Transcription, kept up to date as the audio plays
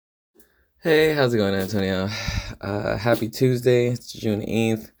Hey, how's it going, Antonio? Happy Tuesday. It's June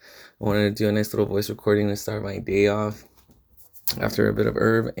 8th. I wanted to do a nice little voice recording to start my day off after a bit of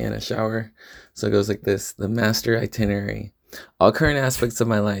herb and a shower. So it goes like this: the master itinerary. All current aspects of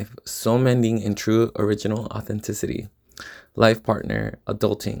my life, soul mending in true original authenticity. Life partner,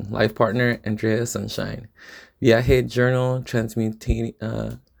 adulting. Life partner, Andrea Sunshine. Viaje journal, transmutating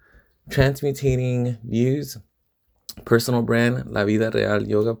views. Personal brand, La Vida Real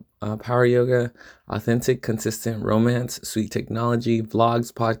Yoga, Power Yoga, authentic, consistent romance, sweet technology,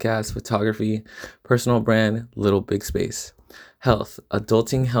 vlogs, podcasts, photography, personal brand, little big space. Health,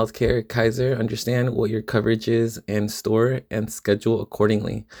 adulting healthcare, Kaiser, understand what your coverage is and store and schedule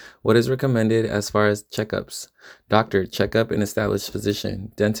accordingly. What is recommended as far as checkups? Doctor, checkup and established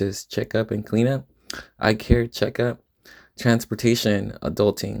physician. Dentist, checkup and cleanup. Eye care, checkup. Transportation,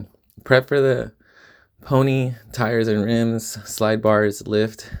 adulting. Prep for the Pony, tires and rims, slide bars,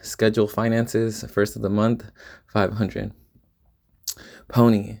 lift, schedule finances, first of the month, 500.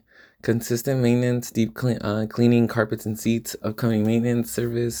 Pony, consistent maintenance, cleaning carpets and seats, upcoming maintenance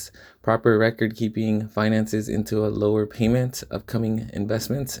service, proper record keeping, finances into a lower payment, upcoming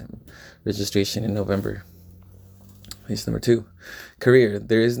investments, registration in November. Page number 2. Career.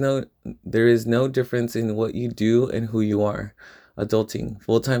 There is no difference in what you do and who you are. Adulting.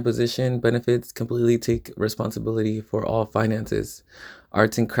 Full-time position, benefits, completely take responsibility for all finances.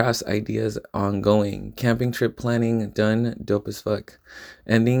 Arts and crafts ideas ongoing. Camping trip planning done, dope as fuck.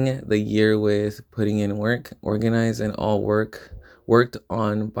 Ending the year with putting in work, organized and all worked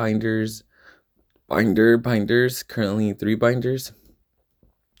on binders, currently 3 binders.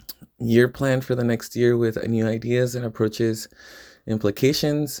 Year plan for the next year with new ideas and approaches,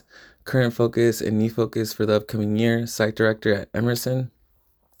 implications, current focus and new focus for the upcoming year. Site director at Emerson.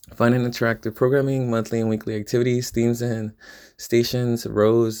 Fun and interactive programming, monthly and weekly activities, themes and stations,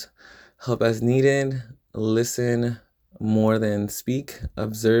 rows, help as needed, listen more than speak,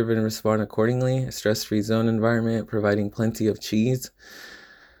 observe and respond accordingly, stress-free zone environment, providing plenty of cheese.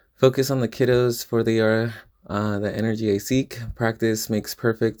 Focus on the kiddos, for they are the energy I seek. Practice makes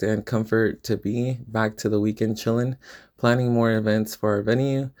perfect and comfort to be. Back to the weekend chillin'. Planning more events for our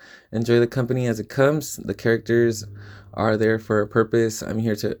venue. Enjoy the company as it comes. The characters are there for a purpose. I'm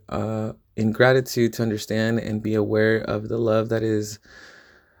here to, in gratitude, to understand and be aware of the love that is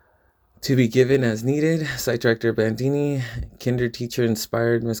to be given as needed. Site director Bandini. Kinder teacher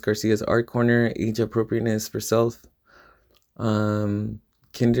inspired. Miss Garcia's art corner. Age appropriateness for self.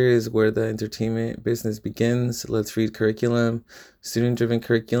 Kinder is where the entertainment business begins. Let's read curriculum. Student-driven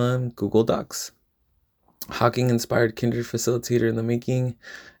curriculum. Google Docs. Hawking-inspired Kinder facilitator in the making.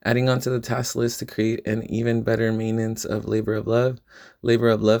 Adding onto the task list to create an even better maintenance of Labor of Love. Labor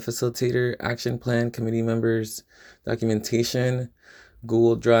of Love facilitator. Action plan. Committee members. Documentation.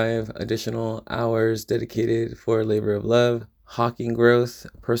 Google Drive. Additional hours dedicated for Labor of Love. Hawking growth,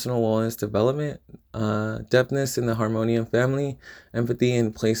 personal wellness development, depthness in the Harmonium family, empathy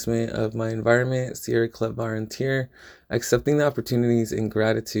and placement of my environment, Sierra Club volunteer, accepting the opportunities in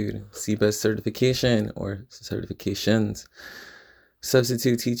gratitude, CBEST certification or certifications,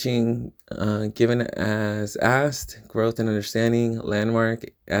 substitute teaching given as asked, growth and understanding, landmark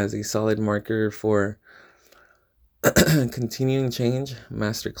as a solid marker for continuing change,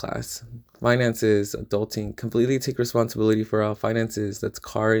 masterclass. Finances, adulting, completely take responsibility for all finances. That's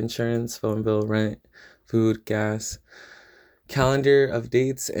car insurance, phone bill, rent, food, gas. Calendar of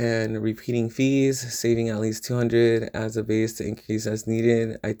dates and repeating fees, saving at least 200 as a base to increase as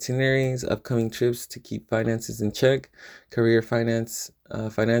needed. Itineraries, upcoming trips to keep finances in check. Career finance,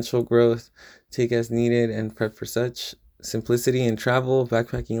 financial growth, take as needed and prep for such. Simplicity in travel,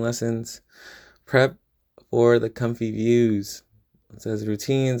 backpacking lessons. Prep for the comfy views. It says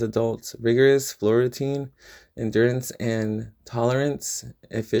routines, adults, rigorous, floor routine, endurance and tolerance,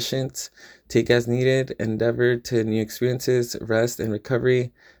 efficient, take as needed, endeavor to new experiences, rest and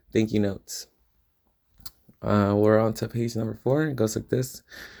recovery, thank you notes. We're on to page number 4. It goes like this.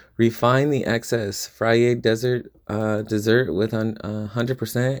 Refine the excess. Friday dessert with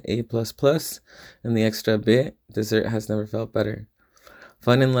 100% A++, and the extra bit. Dessert has never felt better.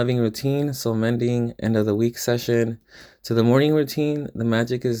 Fun and loving routine, soul mending, end of the week session. To the morning routine, the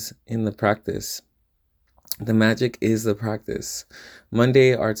magic is in the practice. The magic is the practice.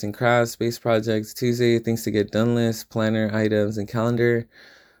 Monday, arts and crafts, space projects. Tuesday, things to get done list, planner, items, and calendar.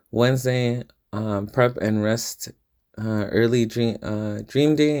 Wednesday, prep and rest, early dream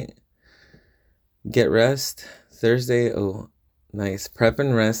date, get rest. Thursday, oh, nice. Prep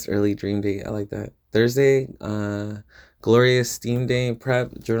and rest, early dream date. I like that. Thursday, glorious steam day,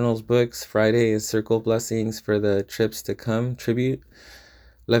 prep, journals, books. Friday is circle blessings for the trips to come, tribute.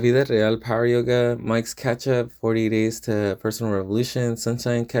 La Vida Real Power Yoga, Mike's Catch Up, 40 Days to Personal Revolution,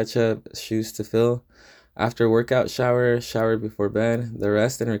 Sunshine Catch Up, Shoes to Fill. After workout shower before bed. The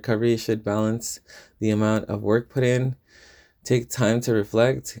rest and recovery should balance the amount of work put in. Take time to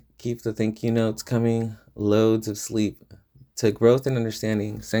reflect. Keep the thank you notes coming. Loads of sleep. To growth and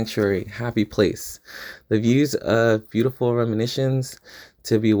understanding. Sanctuary. Happy place. The views of beautiful reminisctions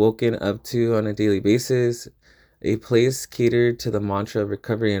to be woken up to on a daily basis. A place catered to the mantra of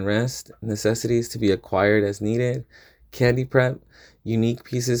recovery and rest. Necessities to be acquired as needed. Candy prep. Unique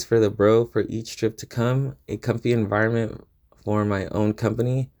pieces for the bro for each trip to come. A comfy environment for my own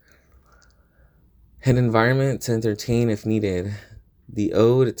company. An environment to entertain if needed. The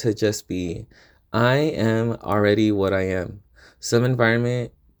ode to just be. I am already what I am. Same environment,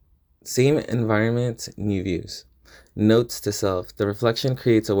 new views. Notes to self. The reflection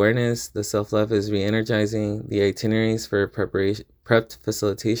creates awareness. The self-love is re-energizing. The itineraries for prepped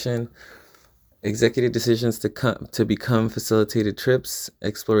facilitation. Executive decisions to become facilitated trips.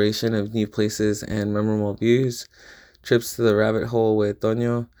 Exploration of new places and memorable views. Trips to the rabbit hole with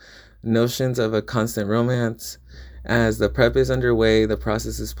Toño. Notions of a constant romance. As the prep is underway, the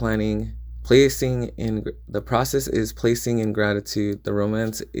process is placing in gratitude. The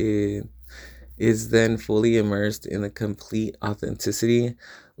romance is then fully immersed in the complete authenticity.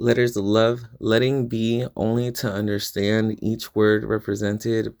 Letters of love, letting be only to understand each word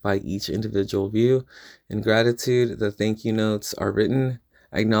represented by each individual view. In gratitude, the thank you notes are written,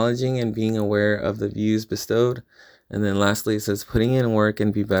 acknowledging and being aware of the views bestowed. And then lastly, it says, putting in work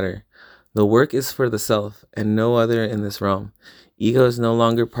and be better. The work is for the self and no other in this realm. Ego is no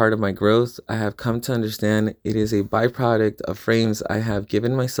longer part of my growth. I have come to understand it is a byproduct of frames I have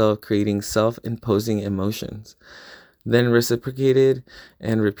given myself, creating self-imposing emotions, then reciprocated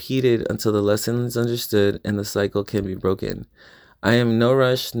and repeated until the lesson is understood and the cycle can be broken. I am in no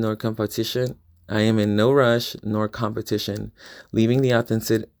rush nor competition, leaving the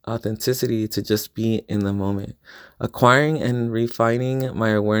authenticity to just be in the moment. Acquiring and refining my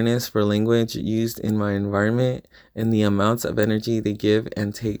awareness for language used in my environment and the amounts of energy they give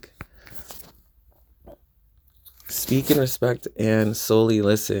and take. Speak in respect and solely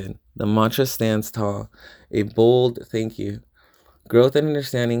listen. The mantra stands tall. A bold thank you. Growth and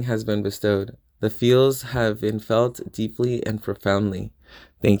understanding has been bestowed. The feels have been felt deeply and profoundly.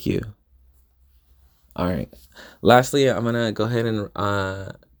 Thank you. All right. Lastly, I'm going to go ahead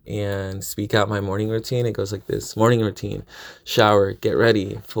and speak out my morning routine. It goes like this. Morning routine: shower, get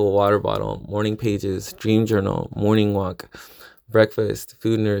ready, full water bottle, morning pages, dream journal, morning walk, breakfast,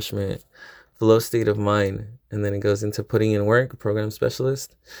 food nourishment, flow state of mind. And then it goes into putting in work, program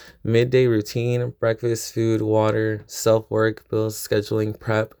specialist, midday routine, breakfast, food, water, self-work, bills, scheduling,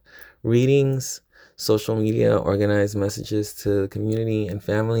 prep, readings, social media, organize messages to the community and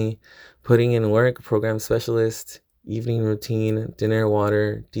family, putting in work, program specialist, evening routine, dinner,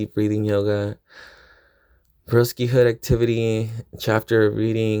 water, deep breathing yoga, Broski Hood activity, chapter of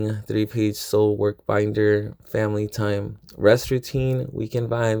reading, 3-page soul work binder, family time, rest routine, weekend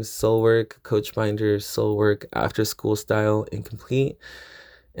vibes, soul work, coach binder, soul work, after school style, incomplete,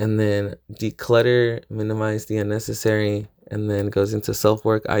 and then declutter, minimize the unnecessary, and then goes into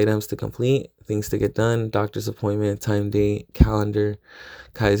self-work items to complete, things to get done, doctor's appointment, time, date, calendar,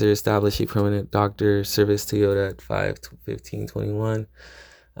 Kaiser, establish a permanent doctor, service Toyota at 5/15/21,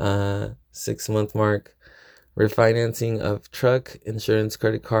 6-month mark, refinancing of truck, insurance,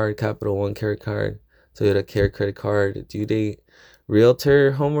 credit card, Capital One credit card, Toyota Care credit card, due date,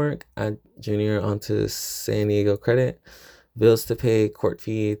 realtor homework, add junior onto San Diego credit, bills to pay, court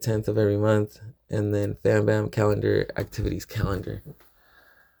fee, 10th of every month, and then Fam Bam calendar, activities calendar.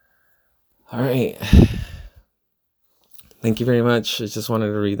 All right. Thank you very much. I just wanted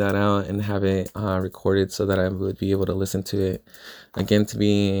to read that out and have it recorded so that I would be able to listen to it. Again, to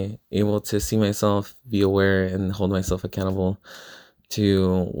be able to see myself, be aware, and hold myself accountable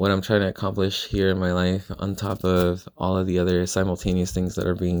to what I'm trying to accomplish here in my life, on top of all of the other simultaneous things that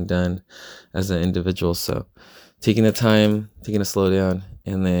are being done as an individual. So taking the time, taking a slow down,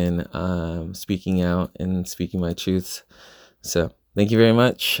 and then speaking out and speaking my truths. So thank you very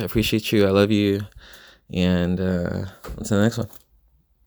much. I appreciate you. I love you. And until the next one.